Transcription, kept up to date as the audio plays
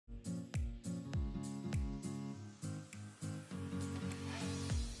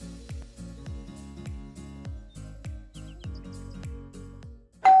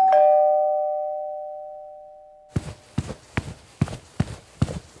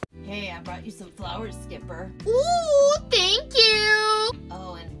Hey, I brought you some flowers, Skipper. Ooh, thank you.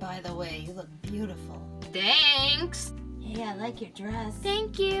 Oh, and by the way, you look beautiful. Thanks. Hey, I like your dress.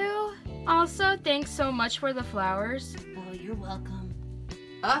 Thank you. Also, thanks so much for the flowers. Oh, you're welcome.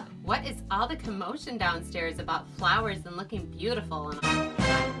 Ugh, what is all the commotion downstairs about flowers and looking beautiful and all?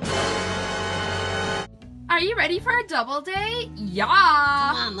 Are you ready for a double date? Yeah.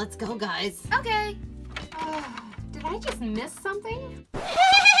 Come on, let's go, guys. Okay. Did I just miss something?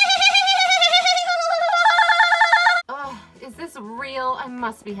 Oh, is this real? I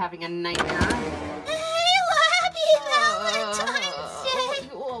must be having a nightmare. Happy Valentine's Day.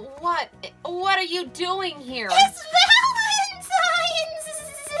 What are you doing here? It's Valentine's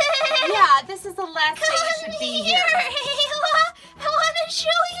Day. Yeah, this is the last day you should be here. Ayla. I want to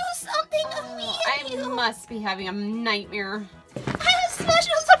show you something of me and I you. must be having a nightmare. I have a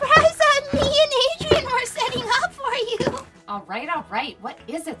special surprise that me and Adrian were setting up for you. All right. What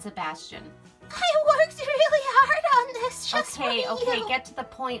is it, Sebastian? I worked really hard on this just for you. Okay, get to the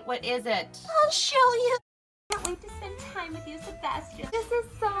point. What is it? I'll show you. I can't wait to spend time with you, Sebastian. This is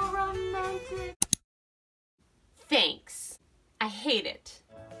so romantic. Thanks. I hate it.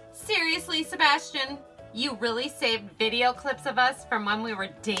 Seriously, Sebastian? You really saved video clips of us from when we were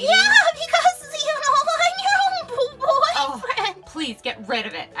dating? Yeah, because, I'm your own boyfriend. Oh, please get rid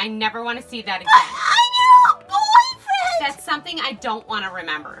of it. I never want to see that again. I'm your own boyfriend. That's something I don't want to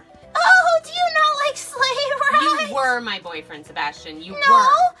remember. Oh, do you not like sleigh rides? You were my boyfriend, Sebastian. You No.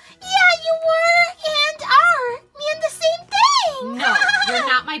 were. Yeah, you were and are. Me and the same thing. No, you're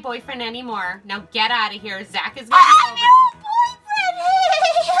not my boyfriend anymore. Now get out of here. Zach is going to I'm be your own boyfriend.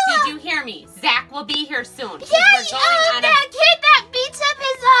 Hey. Did you hear me? Zach will be here soon. Yeah, we're going on that kid that beats up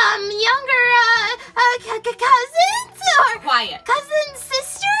his younger cousins or Quiet. cousin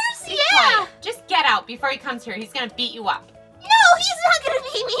sisters. Be Yeah. quiet. Just get out before he comes here. He's going to beat you up. No, he's not gonna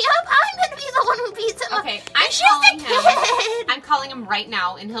beat me up. I'm gonna be the one who beats him up. Okay, He's just a kid. I'm calling him right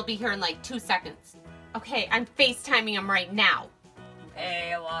now, and he'll be here in like 2 seconds. Okay, I'm FaceTiming him right now.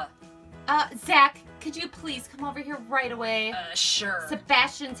 Ayla. Zach, could you please come over here right away? Sure.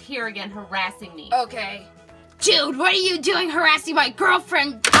 Sebastian's here again harassing me. Okay. Dude, what are you doing harassing my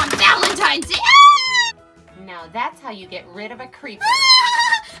girlfriend on Valentine's Day? Now that's how you get rid of a creeper.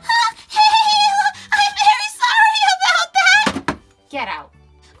 I'm very sorry about that. Get out.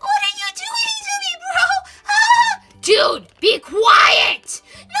 What are you doing to me, bro? Dude, be quiet.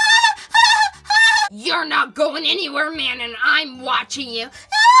 You're not going anywhere, man, and I'm watching you.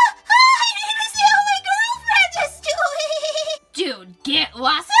 I need to see how my girlfriend is doing. Dude, get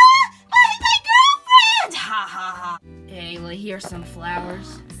lost. My girlfriend. Ha ha ha. Ayla, here's some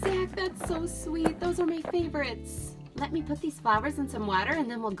flowers. Zach, that's so sweet. Those are my favorites. Let me put these flowers in some water and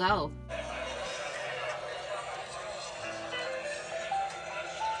then we'll go.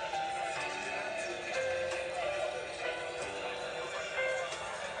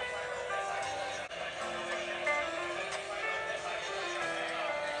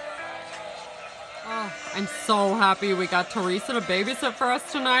 Oh, I'm so happy we got Teresa to babysit for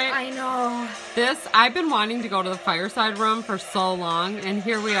us tonight. I know. I've been wanting to go to the fireside room for so long, and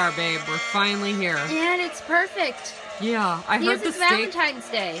here we are, babe. We're finally here. And it's perfect. Yeah, I heard the It's steak. Valentine's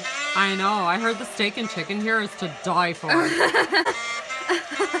Day. I know. I heard the steak and chicken here is to die for.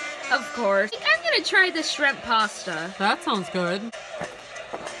 Of course. I'm gonna try the shrimp pasta. That sounds good.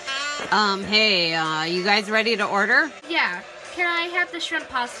 Hey, you guys ready to order? Yeah. Can I have the shrimp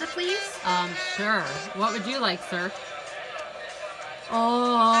pasta, please? Sure. What would you like, sir?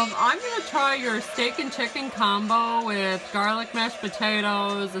 I'm gonna try your steak and chicken combo with garlic mashed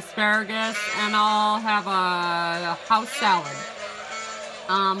potatoes, asparagus, and I'll have a house salad.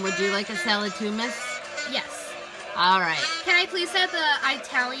 Would you like a salad too, miss? Yes. All right. Can I please have the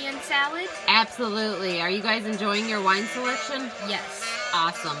Italian salad? Absolutely. Are you guys enjoying your wine selection? Yes.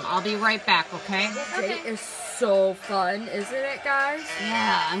 Awesome. I'll be right back, okay? Date is so fun, isn't it, guys?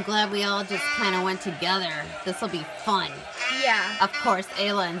 Yeah, I'm glad we all just kind of went together. This'll be fun. Yeah. Of course,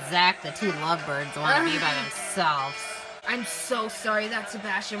 Ayla and Zach, the two lovebirds, want to be by themselves. I'm so sorry that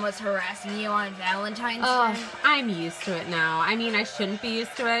Sebastian was harassing you on Valentine's Oh, Day. I'm used to it now. I mean, I shouldn't be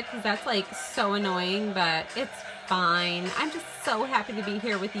used to it because that's like so annoying, but it's fine. I'm just so happy to be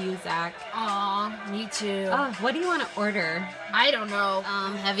here with you, Zach. Aw, me too. Oh, what do you want to order? I don't know.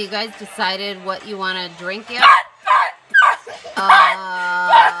 Have you guys decided what you want to drink yet?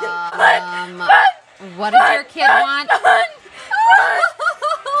 What does your kid want?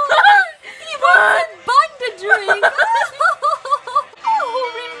 He wants a bun to drink. Oh,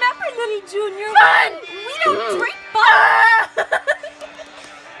 remember, little Junior, we don't drink bun.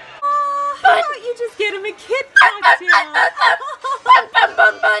 How about you just get him a kid cocktail?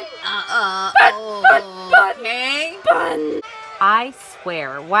 Okay. Bun. I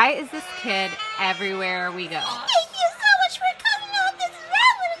swear, why is this kid everywhere we go? Thank you so much for coming on this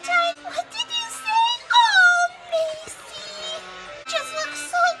Valentine. What did you say? Oh, Macy. Just looks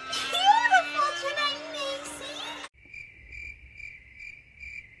so beautiful tonight, Macy.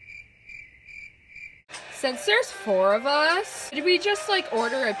 Since there's 4 of us, did we just like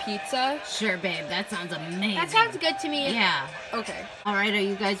order a pizza? Sure, babe. That sounds amazing. That sounds good to me. Yeah. Okay. All right, are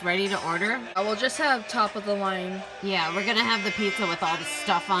you guys ready to order? I will just have top of the line. Yeah, we're gonna have the pizza with all the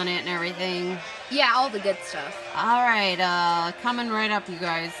stuff on it and everything. Yeah, all the good stuff. All right, coming right up, you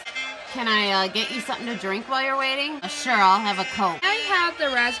guys. Can I get you something to drink while you're waiting? Sure, I'll have a Coke. I have the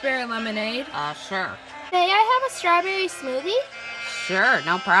raspberry lemonade. Sure. May I have a strawberry smoothie? Sure,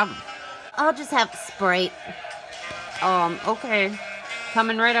 no problem. I'll just have Sprite. Okay.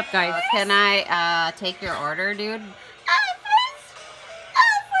 Coming right up, guys. Can I take your order, dude? First,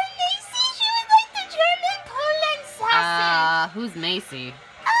 for Macy, she would like the German Poland sausage. Who's Macy?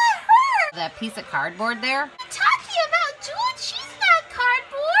 Her. That piece of cardboard there? What are you talking about, dude? She's not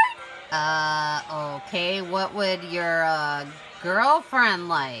cardboard. Okay. What would your, girlfriend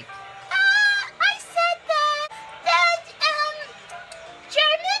like? I said that,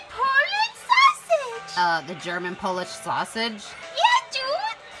 German Poland sausage. The German Polish sausage? Yeah,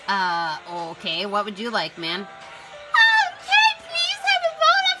 dude. Okay. What would you like, man? Can I please have a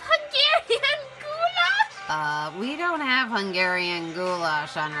bowl of Hungarian goulash? We don't have Hungarian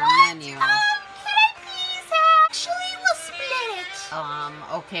goulash on our menu. Can I please have... Actually, we'll split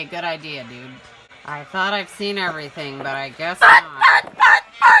it. Okay, good idea, dude. I thought I've seen everything, but I guess not.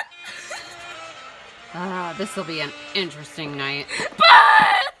 This'll be an interesting night.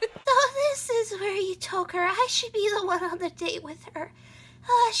 So this is where you took her. I should be the one on the date with her.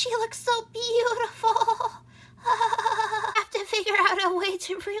 She looks so beautiful. I have to figure out a way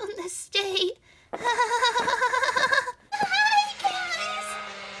to ruin this date. Hi, guys.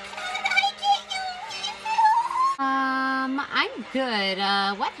 Can I get you a refill? I'm good.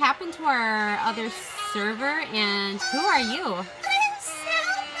 What happened to our other server, and who are you? I'm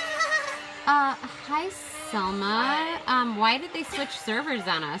Selma. Hi, Selma. Why did they switch servers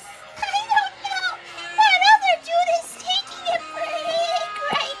on us? I don't know. That other dude is taking a break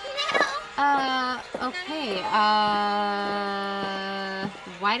right now. Okay.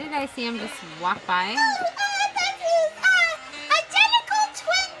 Why did I see him just walk by? That's his identical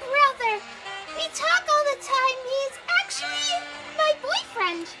twin brother. We talk all the time. He's actually my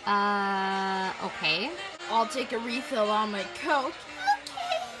boyfriend. Okay. I'll take a refill on my Coke.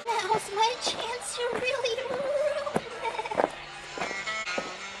 Okay. Now's my chance to really ruin it.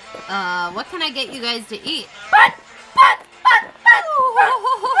 What can I get you guys to eat?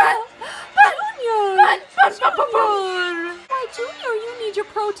 Junior! Why, Junior, you need your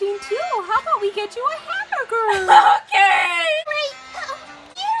protein too. How about we get you a hamburger? Okay. Wait,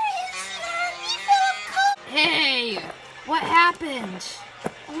 here is your refill of Coke. Hey, what happened?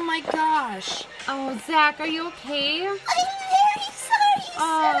 Oh my gosh. Oh, Zach, are you okay? I'm very sorry, sir.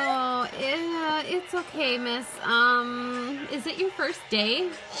 Oh, it's okay, miss. Is it your first day?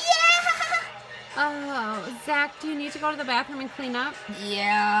 Yeah. Oh, Zach, do you need to go to the bathroom and clean up?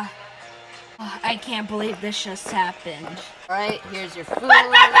 Yeah. I can't believe this just happened. All right, here's your food. Bun.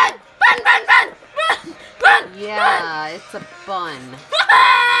 Yeah, it's a bun.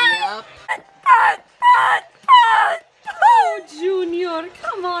 Yep. Oh, Junior,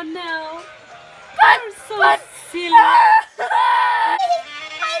 come on now. You're so silly. I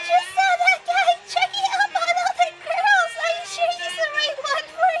just saw that guy checking up on other girls. Are you sure he's the right one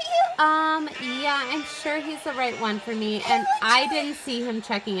for you? Yeah, I'm sure he's the right one for me, and I didn't see him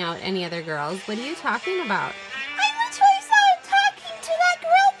checking out any other girls. What are you talking about? I literally saw him talking to that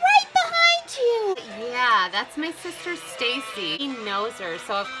girl right behind you. Yeah, that's my sister Stacy. He knows her,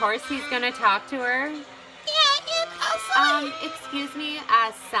 so of course he's gonna talk to her. Yeah, and also... Excuse me,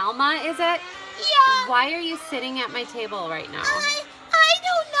 Selma, is it? yeah. Why are you sitting at my table right now? I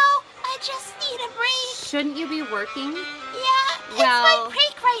don't know. I just need a break. Shouldn't you be working? Yeah, Well- it's my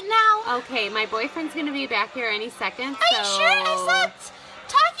break right now. Okay, my boyfriend's gonna be back here any second, Are you sure? I saw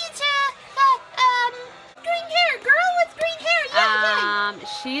talking to that, green hair, girl with green hair. Yeah,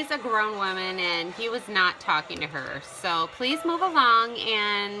 She's a grown woman, and he was not talking to her. So please move along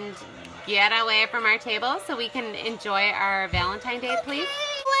and get away from our table so we can enjoy our Valentine Day, please.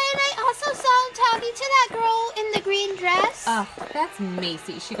 When I also saw him talking to that girl in the green dress. Oh, that's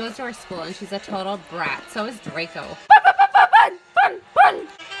Macy. She goes to our school, and she's a total brat. So is Draco.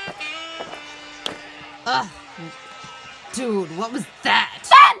 Ugh. Dude, what was that?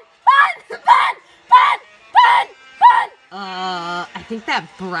 I think that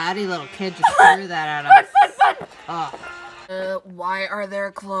bratty little kid just threw that at us. Oh. Why are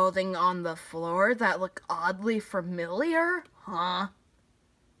there clothing on the floor that look oddly familiar? Huh?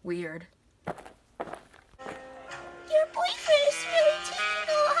 Weird. Your boyfriend is really taking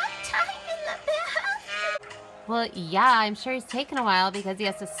a long time in the bath. Well, yeah, I'm sure he's taking a while because he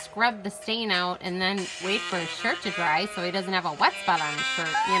has to scrub the stain out and then wait for his shirt to dry so he doesn't have a wet spot on his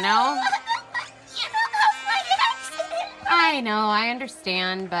shirt, you know? You know, that was my accident. I know, I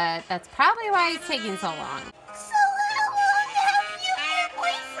understand, but that's probably why he's taking so long. So how long have you and your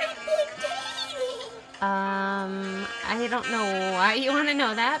boyfriend been dating? I don't know why you want to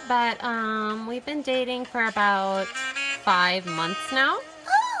know that, but, we've been dating for about 5 months now.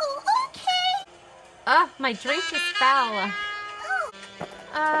 Oh, okay. Oh, my drink just fell.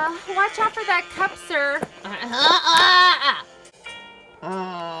 Watch out for that cup, sir.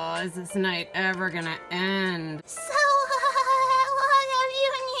 Oh, is this night ever gonna end? So, how long have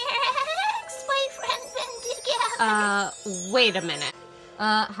you and your ex-boyfriend been together? Wait a minute.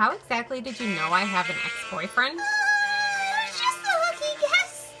 How exactly did you know I have an ex-boyfriend? It was just a lucky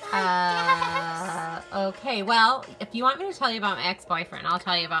guess, I guess. Okay, well, if you want me to tell you about my ex-boyfriend, I'll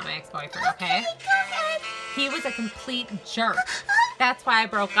tell you about my ex-boyfriend, okay? Go ahead. He was a complete jerk. That's why I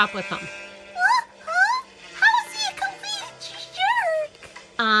broke up with him. What? Huh? How is he a complete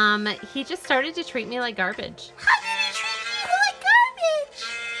jerk? He just started to treat me like garbage. How did he treat you like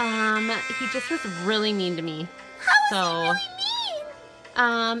garbage? He just was really mean to me. How was he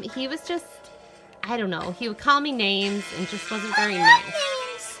really mean? He was just, I don't know, he would call me names and just wasn't very nice.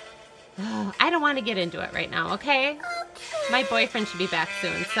 Names? I don't want to get into it right now, okay? Okay. My boyfriend should be back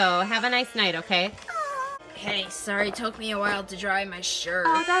soon, so have a nice night, okay? Hey, sorry it took me a while to dry my shirt.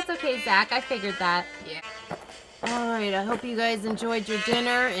 Oh, that's okay, Zach. I figured that. Yeah. Alright, I hope you guys enjoyed your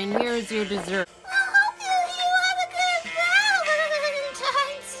dinner, and here's your dessert. I hope you have a good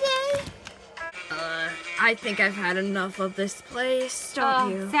Valentine's Day. I think I've had enough of this place,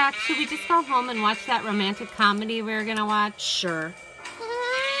 don't you? Zach, should we just go home and watch that romantic comedy we were gonna watch? Sure. We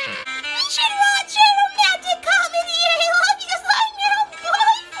should watch a romantic comedy, Ayla, because I'm your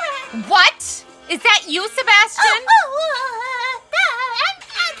boyfriend. What? Is that you, Sebastian?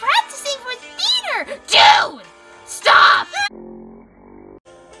 I'm practicing for theater. Dude, stop.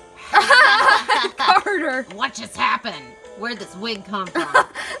 Carter! What just happened? Where'd this wig come from?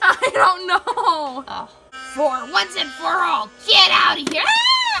 I don't know! Oh. For once and for all, get out of here.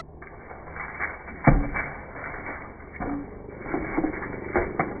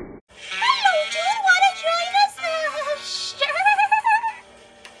 Hello, dude, wanna join us? Sure.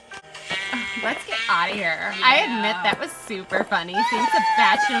 Let's get out of here. I admit that was super funny, seeing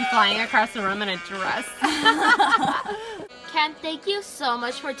Sebastian flying across the room in a dress. Ken, thank you so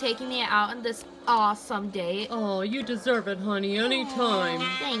much for taking me out on this awesome date. Oh, you deserve it, honey. Anytime.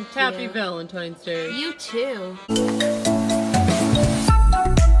 Thank you. Happy Valentine's Day. You too.